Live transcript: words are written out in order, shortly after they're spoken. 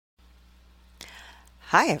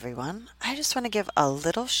Hi, everyone. I just want to give a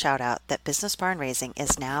little shout out that Business Barn Raising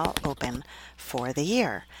is now open for the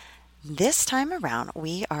year. This time around,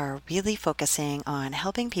 we are really focusing on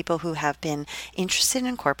helping people who have been interested in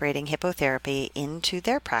incorporating hippotherapy into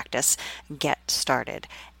their practice get started.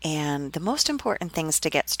 And the most important things to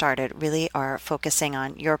get started really are focusing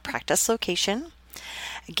on your practice location,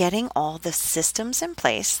 getting all the systems in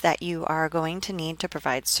place that you are going to need to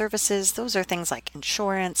provide services. Those are things like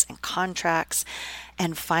insurance and contracts.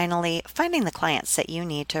 And finally, finding the clients that you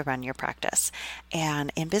need to run your practice.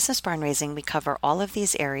 And in Business Barn Raising, we cover all of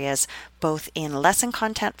these areas, both in lesson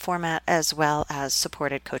content format as well as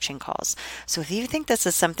supported coaching calls. So if you think this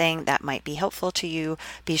is something that might be helpful to you,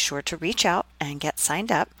 be sure to reach out and get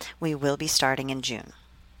signed up. We will be starting in June.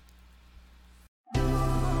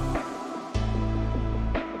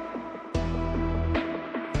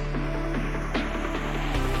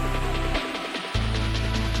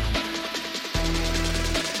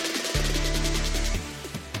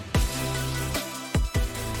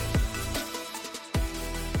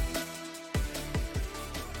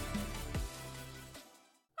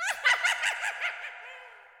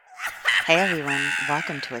 Hey everyone,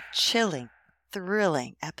 welcome to a chilling,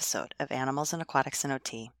 thrilling episode of Animals and Aquatics in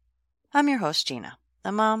OT. I'm your host, Gina,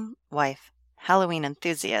 a mom, wife, Halloween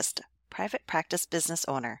enthusiast, private practice business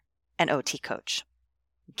owner, and OT coach.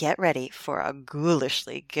 Get ready for a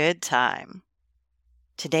ghoulishly good time.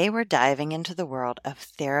 Today we're diving into the world of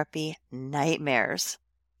therapy nightmares.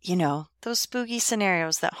 You know, those spooky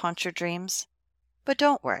scenarios that haunt your dreams. But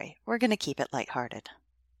don't worry, we're going to keep it lighthearted.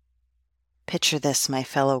 Picture this, my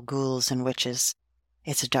fellow ghouls and witches.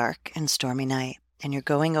 It's a dark and stormy night, and you're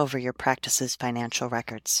going over your practice's financial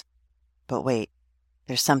records. But wait,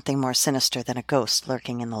 there's something more sinister than a ghost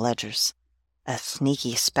lurking in the ledgers. A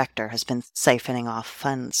sneaky specter has been siphoning off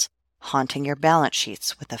funds, haunting your balance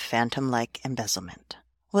sheets with a phantom-like embezzlement.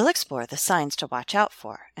 We'll explore the signs to watch out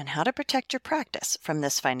for and how to protect your practice from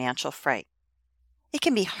this financial fright. It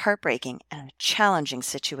can be heartbreaking and a challenging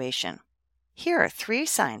situation. Here are 3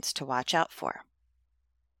 signs to watch out for.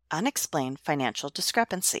 Unexplained financial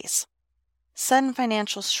discrepancies. Sudden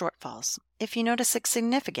financial shortfalls. If you notice a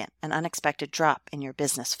significant and unexpected drop in your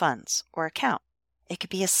business funds or account, it could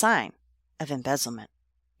be a sign of embezzlement.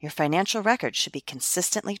 Your financial records should be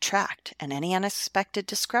consistently tracked, and any unexpected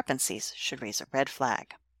discrepancies should raise a red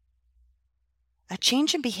flag. A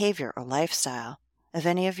change in behavior or lifestyle of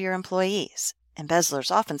any of your employees. Embezzlers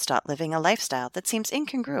often start living a lifestyle that seems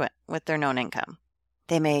incongruent with their known income.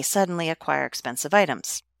 They may suddenly acquire expensive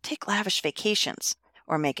items, take lavish vacations,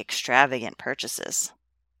 or make extravagant purchases.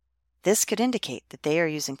 This could indicate that they are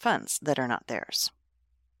using funds that are not theirs.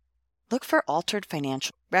 Look for altered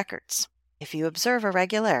financial records. If you observe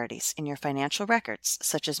irregularities in your financial records,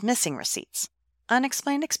 such as missing receipts,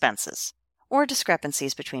 unexplained expenses, or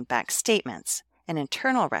discrepancies between bank statements and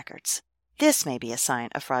internal records, this may be a sign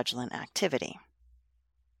of fraudulent activity.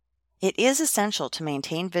 It is essential to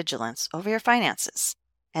maintain vigilance over your finances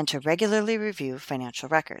and to regularly review financial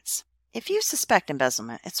records. If you suspect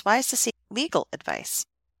embezzlement, it's wise to seek legal advice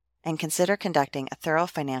and consider conducting a thorough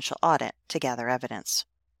financial audit to gather evidence.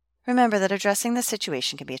 Remember that addressing the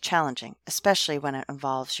situation can be challenging, especially when it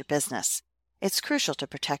involves your business. It's crucial to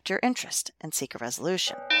protect your interest and seek a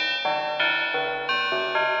resolution.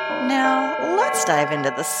 Now, let's dive into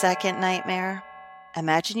the second nightmare.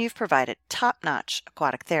 Imagine you've provided top-notch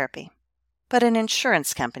aquatic therapy, but an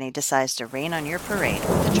insurance company decides to rain on your parade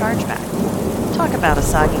with a chargeback. Talk about a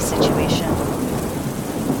soggy situation.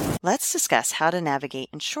 Let's discuss how to navigate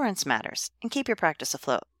insurance matters and keep your practice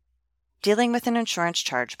afloat. Dealing with an insurance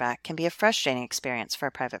chargeback can be a frustrating experience for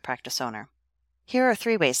a private practice owner. Here are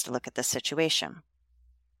 3 ways to look at this situation.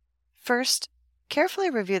 First, carefully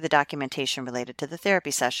review the documentation related to the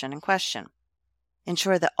therapy session in question.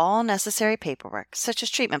 Ensure that all necessary paperwork, such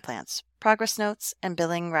as treatment plans, progress notes, and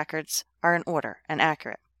billing records, are in order and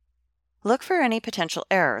accurate. Look for any potential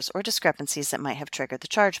errors or discrepancies that might have triggered the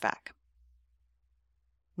chargeback.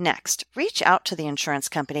 Next, reach out to the insurance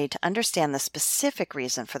company to understand the specific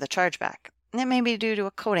reason for the chargeback. It may be due to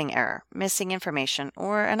a coding error, missing information,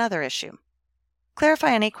 or another issue.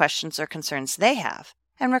 Clarify any questions or concerns they have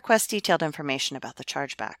and request detailed information about the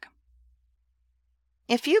chargeback.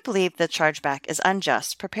 If you believe the chargeback is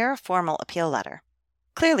unjust, prepare a formal appeal letter.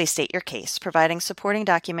 Clearly state your case, providing supporting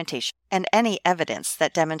documentation and any evidence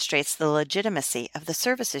that demonstrates the legitimacy of the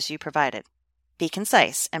services you provided. Be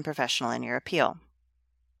concise and professional in your appeal.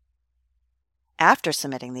 After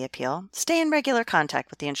submitting the appeal, stay in regular contact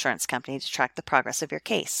with the insurance company to track the progress of your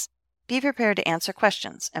case. Be prepared to answer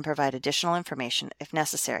questions and provide additional information if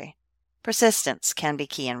necessary. Persistence can be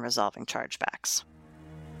key in resolving chargebacks.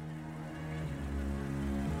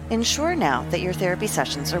 Ensure now that your therapy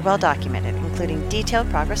sessions are well documented, including detailed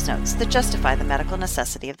progress notes that justify the medical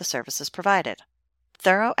necessity of the services provided.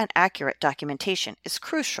 Thorough and accurate documentation is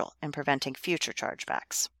crucial in preventing future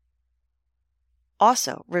chargebacks.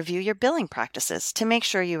 Also, review your billing practices to make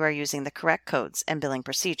sure you are using the correct codes and billing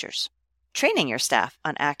procedures. Training your staff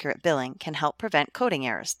on accurate billing can help prevent coding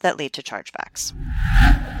errors that lead to chargebacks.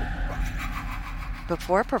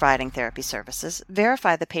 Before providing therapy services,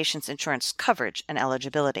 verify the patient's insurance coverage and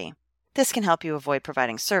eligibility. This can help you avoid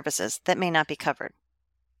providing services that may not be covered.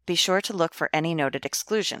 Be sure to look for any noted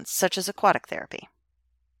exclusions, such as aquatic therapy.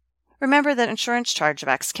 Remember that insurance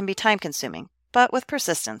chargebacks can be time-consuming, but with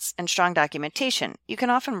persistence and strong documentation, you can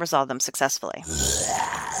often resolve them successfully.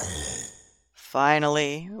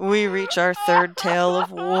 Finally, we reach our third tale of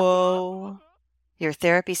woe. Your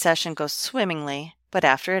therapy session goes swimmingly, but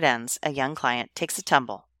after it ends, a young client takes a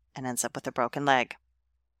tumble and ends up with a broken leg.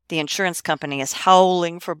 The insurance company is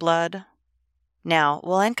howling for blood. Now,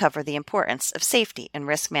 we'll uncover the importance of safety and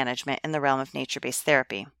risk management in the realm of nature-based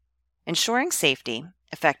therapy. Ensuring safety,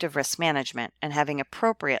 effective risk management, and having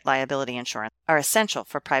appropriate liability insurance are essential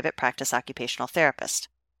for private practice occupational therapists.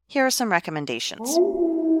 Here are some recommendations.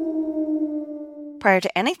 Prior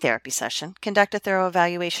to any therapy session, conduct a thorough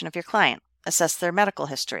evaluation of your client. Assess their medical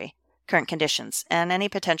history, current conditions, and any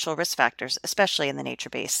potential risk factors, especially in the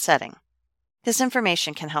nature-based setting. This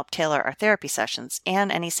information can help tailor our therapy sessions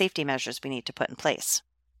and any safety measures we need to put in place.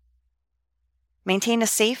 Maintain a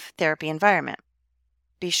safe therapy environment.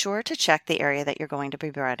 Be sure to check the area that you're going to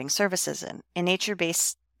be providing services in. In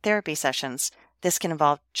nature-based therapy sessions, this can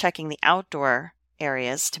involve checking the outdoor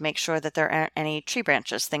areas to make sure that there aren't any tree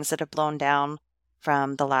branches, things that have blown down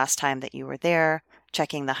from the last time that you were there,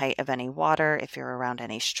 checking the height of any water if you're around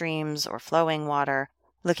any streams or flowing water,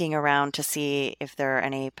 looking around to see if there are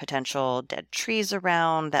any potential dead trees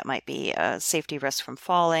around that might be a safety risk from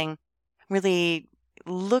falling, really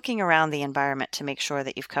looking around the environment to make sure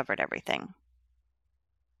that you've covered everything.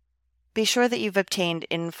 Be sure that you've obtained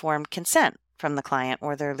informed consent from the client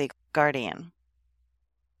or their legal guardian.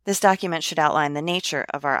 This document should outline the nature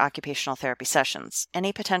of our occupational therapy sessions,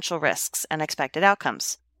 any potential risks, and expected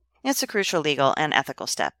outcomes. It's a crucial legal and ethical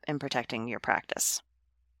step in protecting your practice.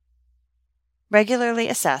 Regularly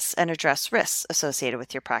assess and address risks associated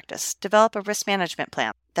with your practice. Develop a risk management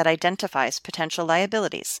plan that identifies potential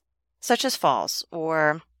liabilities, such as falls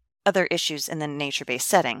or other issues in the nature-based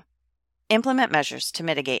setting. Implement measures to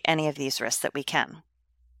mitigate any of these risks that we can.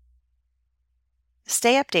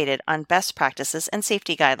 Stay updated on best practices and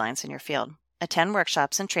safety guidelines in your field. Attend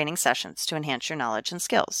workshops and training sessions to enhance your knowledge and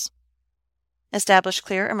skills. Establish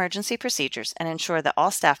clear emergency procedures and ensure that all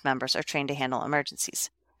staff members are trained to handle emergencies.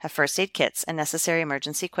 Have first aid kits and necessary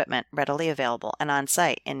emergency equipment readily available and on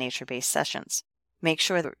site in nature-based sessions. Make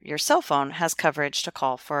sure that your cell phone has coverage to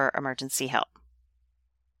call for emergency help.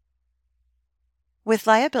 With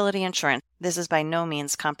liability insurance, this is by no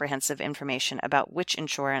means comprehensive information about which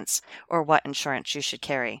insurance or what insurance you should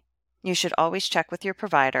carry. You should always check with your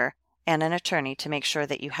provider and an attorney to make sure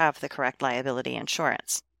that you have the correct liability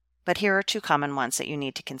insurance. But here are two common ones that you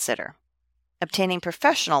need to consider. Obtaining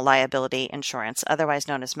professional liability insurance, otherwise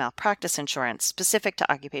known as malpractice insurance, specific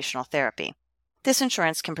to occupational therapy. This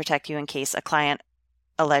insurance can protect you in case a client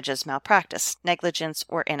alleges malpractice, negligence,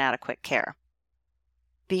 or inadequate care.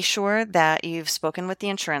 Be sure that you've spoken with the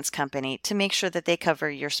insurance company to make sure that they cover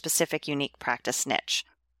your specific unique practice niche,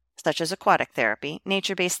 such as aquatic therapy,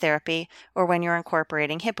 nature-based therapy, or when you're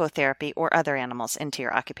incorporating hippotherapy or other animals into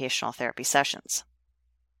your occupational therapy sessions.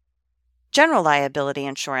 General liability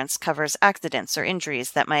insurance covers accidents or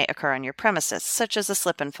injuries that might occur on your premises, such as a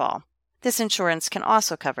slip and fall. This insurance can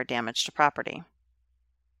also cover damage to property.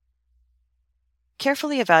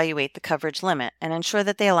 Carefully evaluate the coverage limit and ensure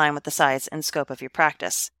that they align with the size and scope of your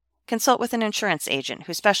practice. Consult with an insurance agent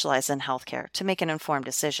who specializes in healthcare to make an informed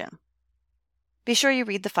decision. Be sure you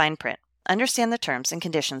read the fine print. Understand the terms and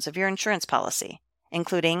conditions of your insurance policy,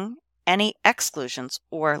 including any exclusions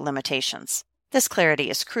or limitations. This clarity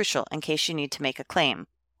is crucial in case you need to make a claim,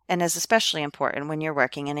 and is especially important when you're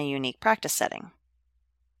working in a unique practice setting.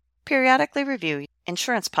 Periodically review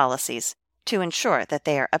insurance policies to ensure that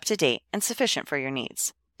they are up to date and sufficient for your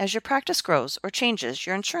needs. As your practice grows or changes,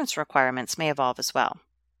 your insurance requirements may evolve as well.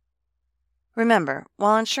 Remember,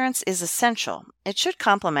 while insurance is essential, it should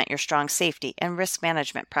complement your strong safety and risk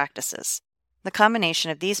management practices. The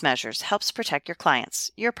combination of these measures helps protect your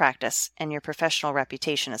clients, your practice, and your professional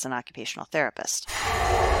reputation as an occupational therapist.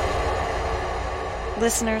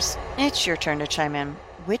 Listeners, it's your turn to chime in.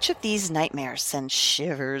 Which of these nightmares sends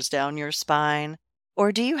shivers down your spine?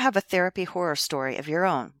 Or do you have a therapy horror story of your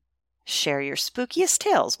own? Share your spookiest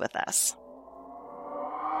tales with us.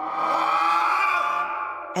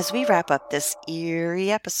 As we wrap up this eerie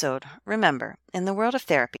episode, remember, in the world of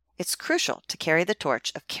therapy, it's crucial to carry the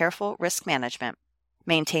torch of careful risk management,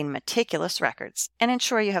 maintain meticulous records, and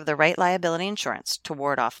ensure you have the right liability insurance to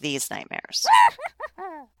ward off these nightmares.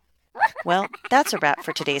 Well, that's a wrap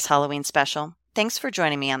for today's Halloween special. Thanks for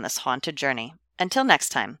joining me on this haunted journey. Until next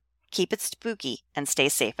time, keep it spooky and stay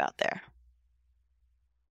safe out there.